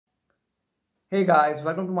Hey guys,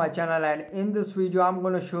 welcome to my channel, and in this video I'm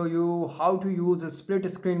going to show you how to use a split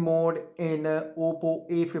screen mode in OPPO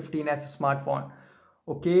A15s smartphone.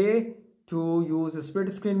 Okay, to use a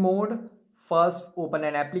split screen mode, first open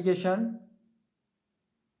an application.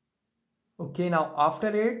 Okay, now after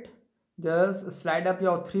it, just slide up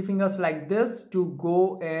your three fingers like this to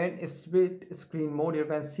go in split screen mode. You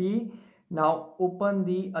can see. Now open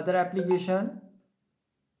the other application.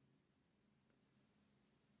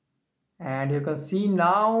 And you can see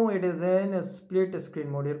now it is in a split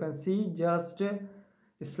screen mode. You can see, just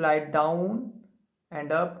slide down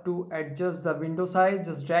and up to adjust the window size.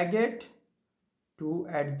 Just drag it to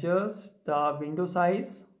adjust the window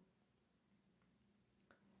size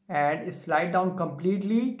and slide down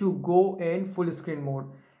completely to go in full screen mode.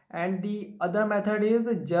 And the other method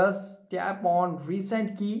is just tap on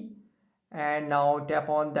recent key and now tap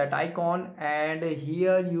on that icon, and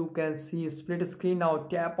here you can see split screen. Now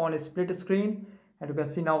tap on split screen and you can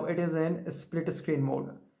see now it is in split screen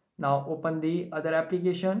mode. Now open the other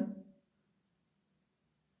application.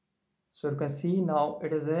 So you can see now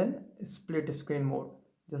it is in split screen mode.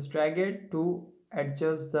 Just drag it to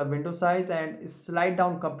adjust the window size and slide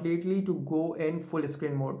down completely to go in full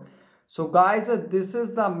screen mode. So guys, this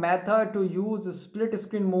is the method to use split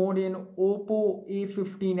screen mode in OPPO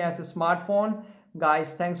A15s smartphone.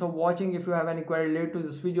 Guys, thanks for watching. If you have any query related to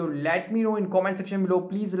this video, let me know in comment section below.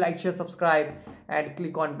 Please like, share, subscribe and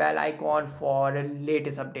click on bell icon for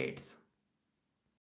latest updates.